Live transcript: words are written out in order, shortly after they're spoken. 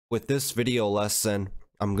With this video lesson,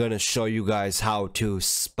 I'm going to show you guys how to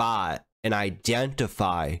spot and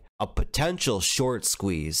identify a potential short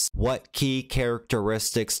squeeze, what key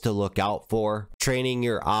characteristics to look out for, training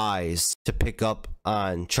your eyes to pick up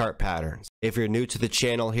on chart patterns. If you're new to the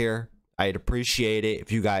channel here, I'd appreciate it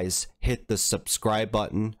if you guys hit the subscribe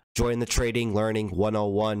button. Join the Trading Learning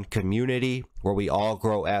 101 community where we all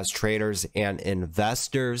grow as traders and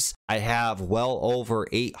investors. I have well over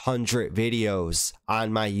 800 videos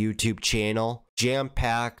on my YouTube channel,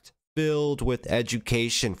 jam-packed, filled with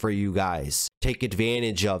education for you guys. Take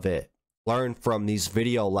advantage of it. Learn from these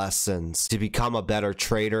video lessons to become a better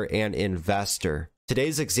trader and investor.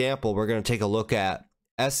 Today's example, we're going to take a look at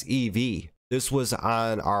SEV. This was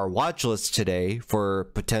on our watch list today for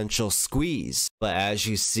potential squeeze, but as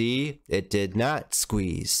you see, it did not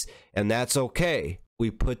squeeze, and that's okay.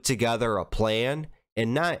 We put together a plan,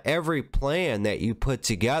 and not every plan that you put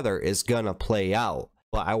together is gonna play out,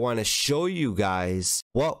 but I want to show you guys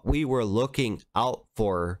what we were looking out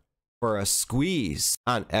for a squeeze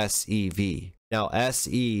on SEV. Now,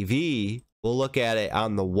 SEV, we'll look at it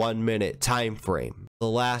on the 1 minute time frame. The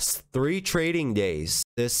last 3 trading days,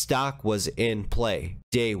 this stock was in play.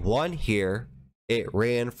 Day 1 here, it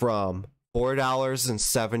ran from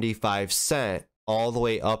 $4.75 all the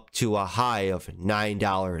way up to a high of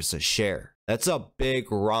 $9 a share. That's a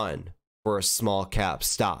big run for a small cap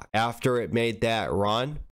stock. After it made that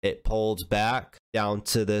run, it pulled back down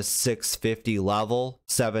to this $6.50 level,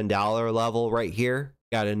 $7 level right here.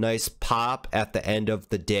 Got a nice pop at the end of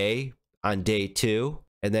the day on day 2,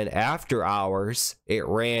 and then after hours it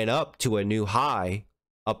ran up to a new high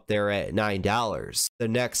up there at $9. The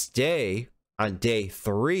next day, on day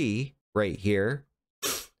 3 right here,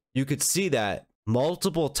 you could see that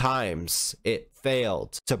multiple times it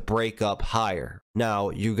failed to break up higher.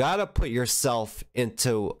 Now you got to put yourself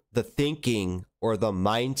into the thinking or the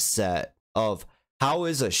mindset of how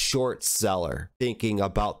is a short seller thinking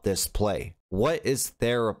about this play. What is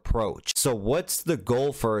their approach? So what's the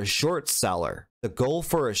goal for a short seller? The goal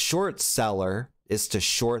for a short seller is to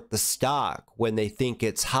short the stock when they think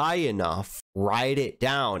it's high enough, ride it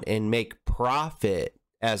down and make profit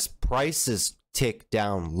as prices tick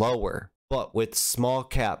down lower. But with small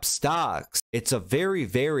cap stocks, it's a very,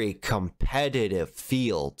 very competitive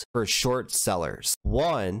field for short sellers.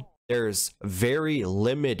 One, there's very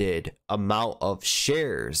limited amount of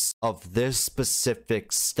shares of this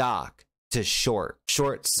specific stock to short.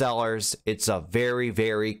 Short sellers, it's a very,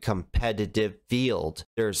 very competitive field.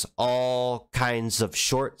 There's all kinds of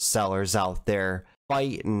short sellers out there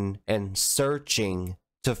fighting and searching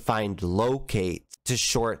to find locate to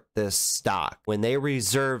short this stock. When they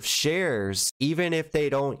reserve shares, even if they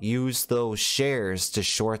don't use those shares to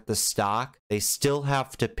short the stock, they still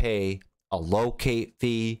have to pay a locate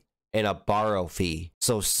fee and a borrow fee.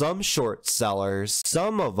 So some short sellers,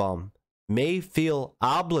 some of them may feel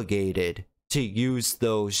obligated to use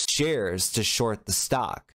those shares to short the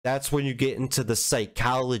stock. That's when you get into the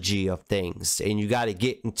psychology of things, and you got to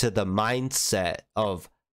get into the mindset of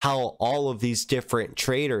how all of these different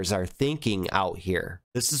traders are thinking out here.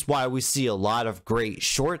 This is why we see a lot of great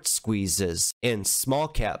short squeezes in small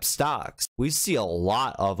cap stocks. We see a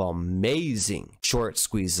lot of amazing short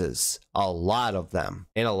squeezes, a lot of them,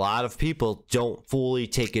 and a lot of people don't fully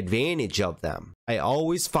take advantage of them. I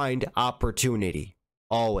always find opportunity,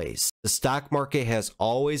 always. The stock market has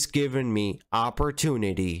always given me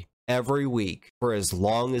opportunity every week for as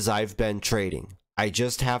long as I've been trading. I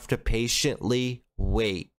just have to patiently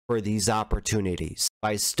wait for these opportunities.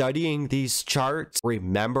 By studying these charts,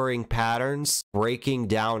 remembering patterns, breaking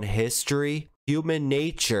down history, human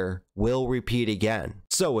nature will repeat again.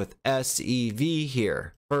 So with SEV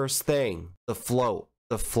here, first thing, the float.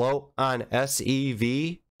 The float on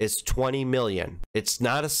SEV is 20 million. It's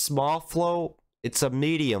not a small float, it's a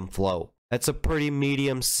medium float. That's a pretty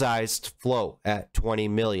medium-sized float at 20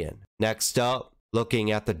 million. Next up,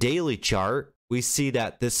 looking at the daily chart, we see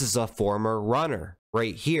that this is a former runner.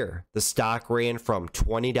 Right here, the stock ran from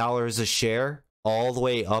 $20 a share all the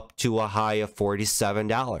way up to a high of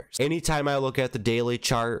 $47. Anytime I look at the daily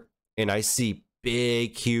chart and I see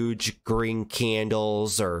big, huge green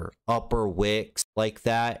candles or upper wicks like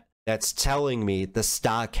that, that's telling me the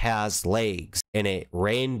stock has legs and it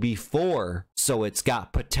ran before, so it's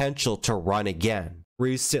got potential to run again.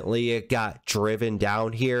 Recently, it got driven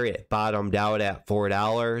down here. It bottomed out at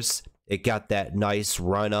 $4. It got that nice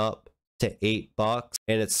run up to $8,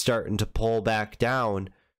 and it's starting to pull back down.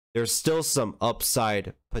 There's still some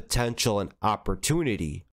upside potential and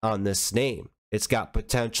opportunity on this name. It's got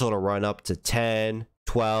potential to run up to 10,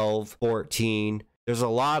 12, 14. There's a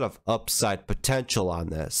lot of upside potential on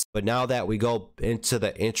this. But now that we go into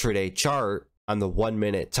the intraday chart on the 1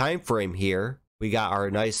 minute time frame here, we got our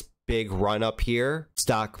nice big run up here.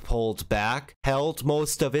 Stock pulled back, held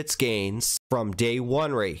most of its gains from day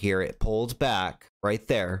one right here. It pulled back right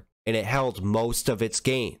there and it held most of its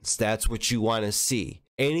gains. That's what you want to see.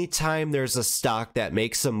 Anytime there's a stock that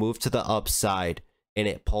makes a move to the upside and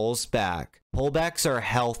it pulls back, pullbacks are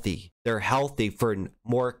healthy. They're healthy for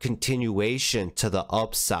more continuation to the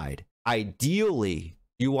upside. Ideally,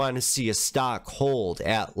 you want to see a stock hold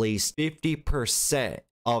at least 50%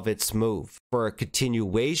 of its move for a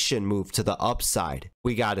continuation move to the upside.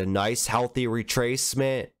 We got a nice healthy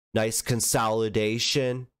retracement, nice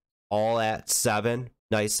consolidation, all at 7.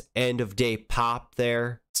 Nice end of day pop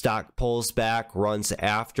there. Stock pulls back, runs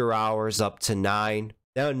after hours up to 9.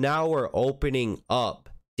 Now we're opening up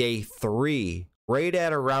day 3 right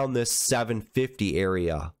at around this 750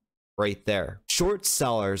 area right there. Short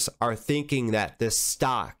sellers are thinking that this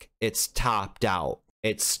stock, it's topped out.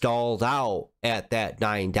 It stalled out at that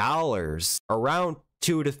 $9 around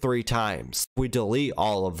 2 to 3 times. We delete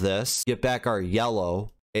all of this, get back our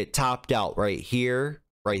yellow. It topped out right here,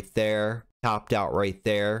 right there, topped out right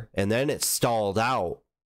there, and then it stalled out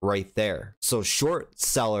right there. So short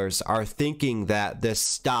sellers are thinking that this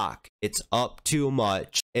stock, it's up too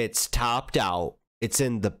much, it's topped out, it's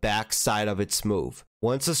in the backside of its move.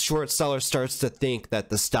 Once a short seller starts to think that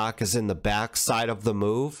the stock is in the backside of the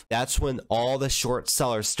move, that's when all the short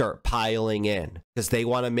sellers start piling in because they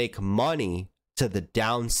want to make money to the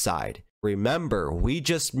downside. Remember, we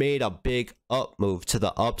just made a big up move to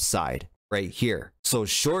the upside right here. So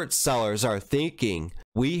short sellers are thinking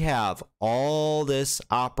we have all this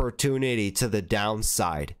opportunity to the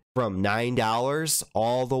downside from $9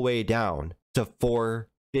 all the way down to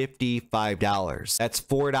 $4.55. That's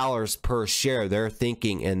 $4 per share they're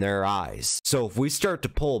thinking in their eyes. So if we start to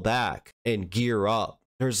pull back and gear up,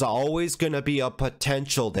 there's always going to be a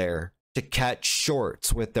potential there to catch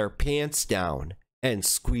shorts with their pants down and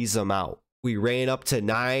squeeze them out. We ran up to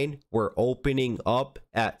 9. We're opening up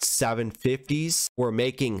at 750s. We're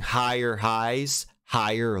making higher highs,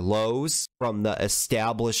 higher lows from the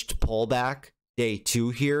established pullback. Day 2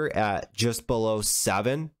 here at just below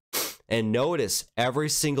 7. And notice every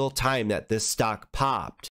single time that this stock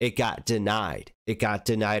popped, it got denied. It got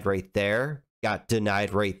denied right there, got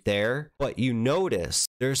denied right there. But you notice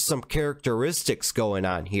there's some characteristics going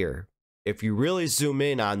on here. If you really zoom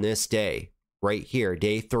in on this day, right here,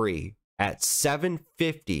 day 3, at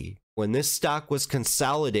 750, when this stock was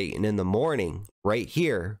consolidating in the morning, right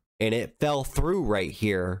here, and it fell through right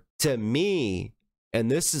here, to me,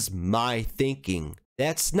 and this is my thinking,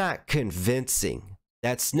 that's not convincing.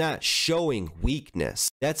 That's not showing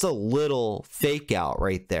weakness. That's a little fake out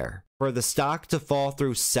right there. For the stock to fall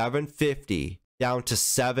through 750 down to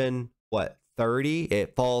 730,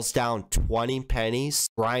 it falls down 20 pennies,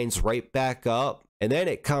 grinds right back up, and then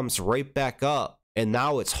it comes right back up. And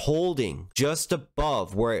now it's holding just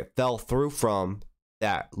above where it fell through from,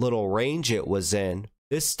 that little range it was in.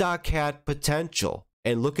 This stock had potential.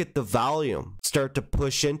 And look at the volume start to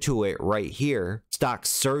push into it right here. Stock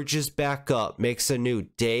surges back up, makes a new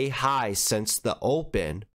day high since the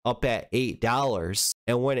open, up at $8.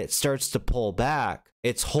 And when it starts to pull back,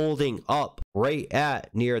 it's holding up right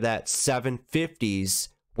at near that 750s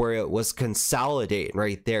where it was consolidating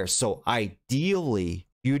right there. So ideally,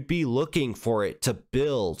 you'd be looking for it to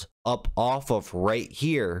build up off of right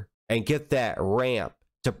here and get that ramp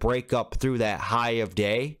to break up through that high of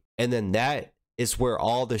day. And then that is where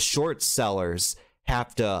all the short sellers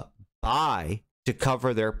have to buy to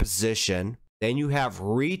cover their position. Then you have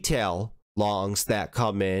retail longs that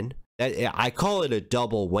come in. I call it a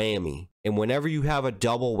double whammy. And whenever you have a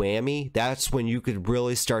double whammy, that's when you could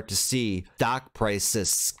really start to see stock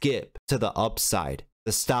prices skip to the upside.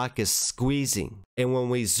 The stock is squeezing. And when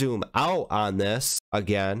we zoom out on this,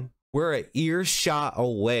 again, we're an earshot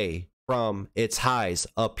away from its highs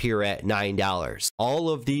up here at $9. All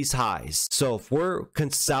of these highs. So if we're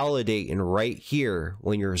consolidating right here,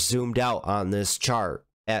 when you're zoomed out on this chart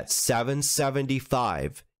at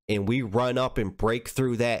 775, and we run up and break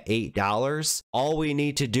through that $8, all we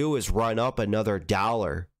need to do is run up another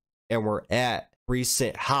 $1 and we're at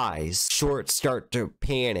recent highs. Shorts start to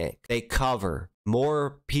panic. They cover.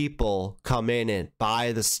 More people come in and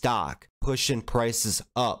buy the stock, pushing prices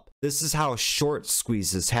up. This is how short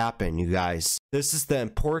squeezes happen, you guys. This is the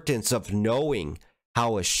importance of knowing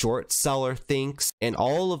how a short seller thinks and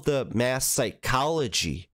all of the mass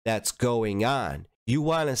psychology that's going on. You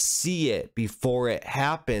want to see it before it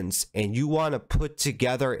happens, and you want to put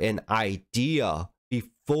together an idea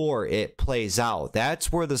before it plays out.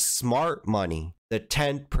 That's where the smart money the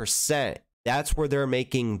 10%. That's where they're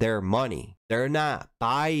making their money. They're not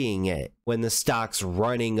buying it when the stock's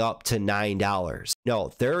running up to $9.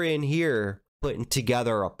 No, they're in here putting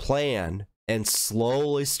together a plan and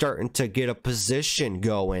slowly starting to get a position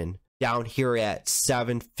going down here at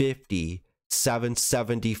 $7.50,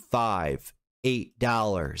 $7.75,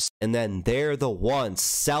 $8. And then they're the ones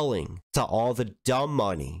selling to all the dumb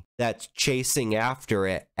money that's chasing after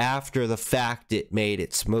it after the fact it made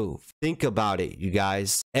its move. Think about it, you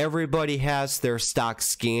guys. Everybody has their stock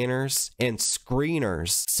scanners and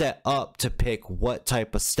screeners set up to pick what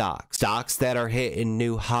type of stock. Stocks that are hitting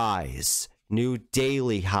new highs, new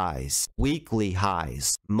daily highs, weekly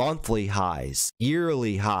highs, monthly highs,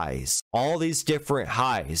 yearly highs, all these different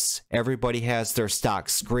highs. Everybody has their stock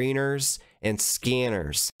screeners and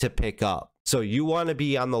scanners to pick up. So you want to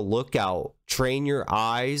be on the lookout, train your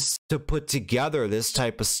eyes to put together this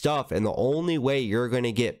type of stuff. And the only way you're going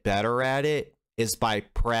to get better at it is by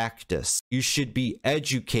practice. You should be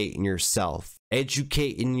educating yourself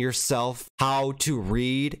how to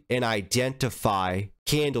read and identify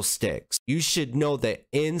candlesticks. You should know the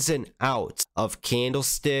ins and outs of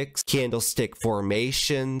candlesticks, candlestick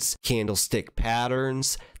formations, candlestick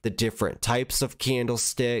patterns, the different types of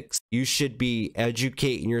candlesticks. You should be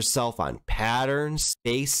educating yourself on patterns,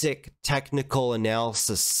 basic technical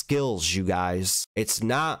analysis skills, you guys. It's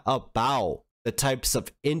not about the types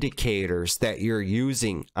of indicators that you're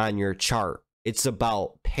using on your chart. It's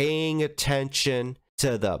about paying attention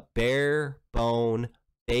to the bare bone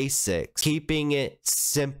basics, keeping it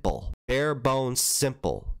simple, bare bones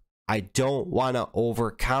simple. I don't want to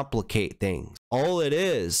overcomplicate things. All it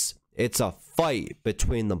is, it's a fight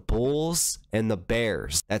between the bulls and the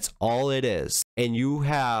bears. That's all it is. And you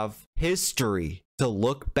have history to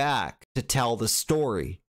look back to tell the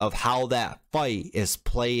story of how that fight is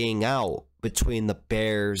playing out between the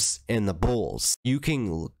bears and the bulls. You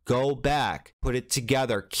can go back, put it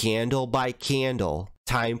together candle by candle,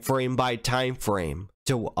 time frame by time frame,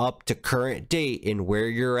 to up to current date and where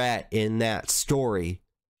you're at in that story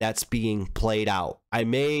that's being played out.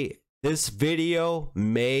 This video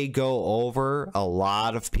may go over a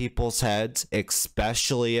lot of people's heads,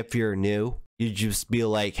 especially if you're new. You just be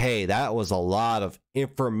like, hey, that was a lot of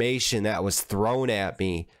information that was thrown at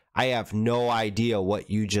me. I have no idea what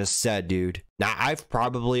you just said, dude. Now, I've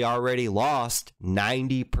probably already lost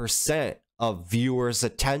 90% of viewers'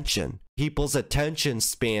 attention. People's attention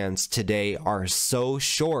spans today are so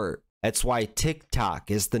short. That's why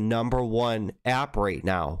TikTok is the #1 app right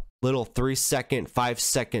now. Little 3-second,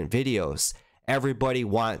 5-second videos. Everybody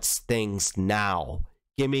wants things now.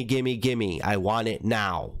 Gimme, gimme, gimme. I want it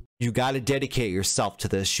now. You got to dedicate yourself to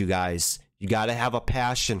this, you guys. You got to have a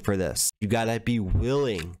passion for this. You got to be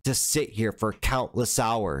willing to sit here for countless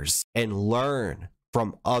hours and learn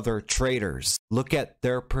from other traders. Look at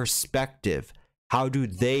their perspective. How do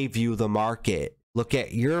they view the market? Look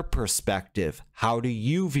at your perspective. How do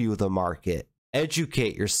you view the market?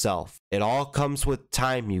 Educate yourself. It all comes with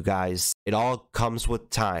time, you guys. It all comes with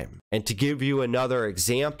time. And to give you another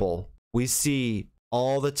example, we see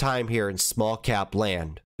all the time here in small cap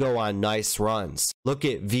land go on nice runs. Look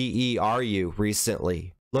at VERU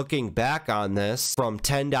recently. Looking back on this, from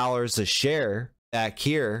 $10 a share back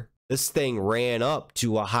here, this thing ran up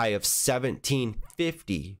to a high of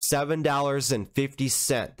 $17.50.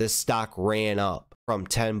 $7.50 this stock ran up from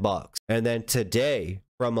 10 bucks. And then today,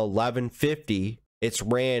 from $11.50, it's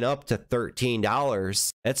ran up to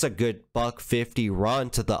 $13. That's a good $1.50 run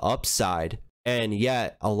to the upside. And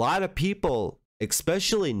yet, a lot of people,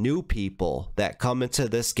 especially new people that come into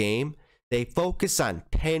this game, they focus on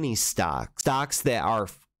penny stocks that are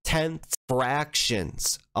tenths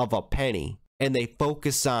fractions of a penny, and they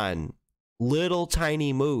focus on little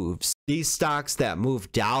tiny moves. These stocks that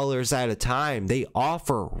move dollars at a time, they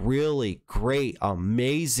offer really great,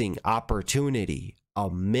 amazing opportunity.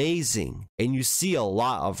 Amazing. And you see a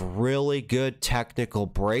lot of really good technical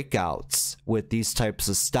breakouts with these types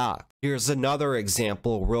of stock. Here's another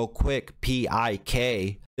example real quick.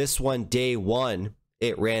 PIK. This one, day one,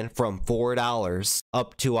 it ran from $4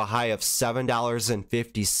 up to a high of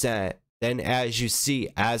 $7.50. Then as you see,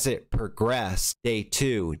 as it progressed, day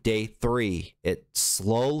 2, day 3, it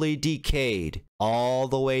slowly decayed all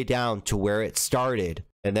the way down to where it started.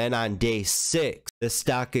 And then on day 6, the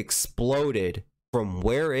stock exploded from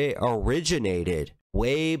where it originated,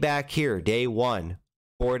 way back here, day 1,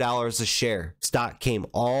 $4 a share. Stock came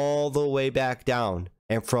all the way back down,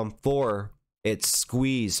 and from 4, it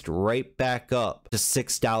squeezed right back up to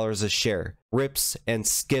 $6 a share. Rips and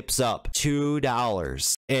skips up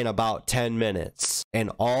 $2 in about 10 minutes.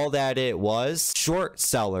 And all that it was, short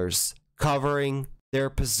sellers covering their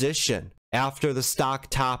position. after the stock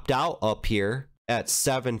topped out up here at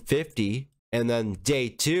 750, and then day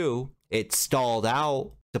 2, it stalled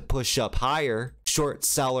out to push up higher. Short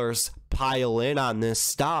sellers pile in on this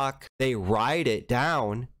stock. They ride it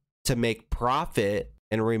down to make profit.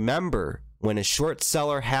 And remember, when a short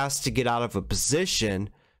seller has to get out of a position,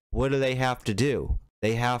 what do they have to do?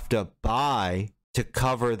 They have to buy to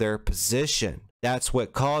cover their position. That's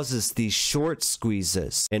what causes these short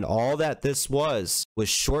squeezes. And all that this was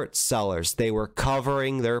short sellers. They were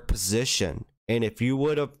covering their position. And if you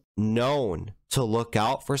would have known to look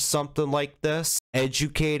out for something like this,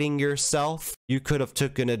 educating yourself, you could have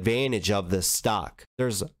taken advantage of this stock.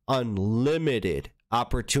 There's unlimited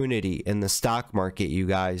opportunity in the stock market, you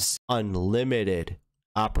guys. Unlimited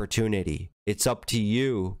opportunity. It's up to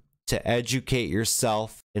you to educate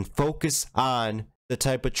yourself and focus on the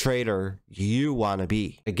type of trader you want to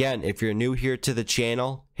be. Again, if you're new here to the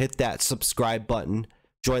channel, hit that subscribe button.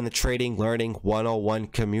 Join the Trading Learning 101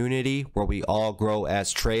 community where we all grow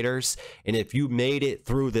as traders. And if you made it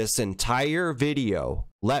through this entire video,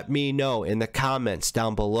 let me know in the comments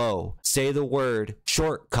down below. Say the word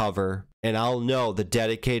short cover and I'll know the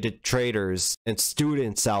dedicated traders and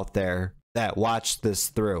students out there that watched this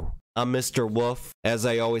through. I'm Mr. Wolf. As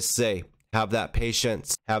I always say, have that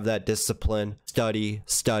patience, have that discipline, study,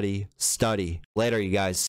 study, study. Later, you guys.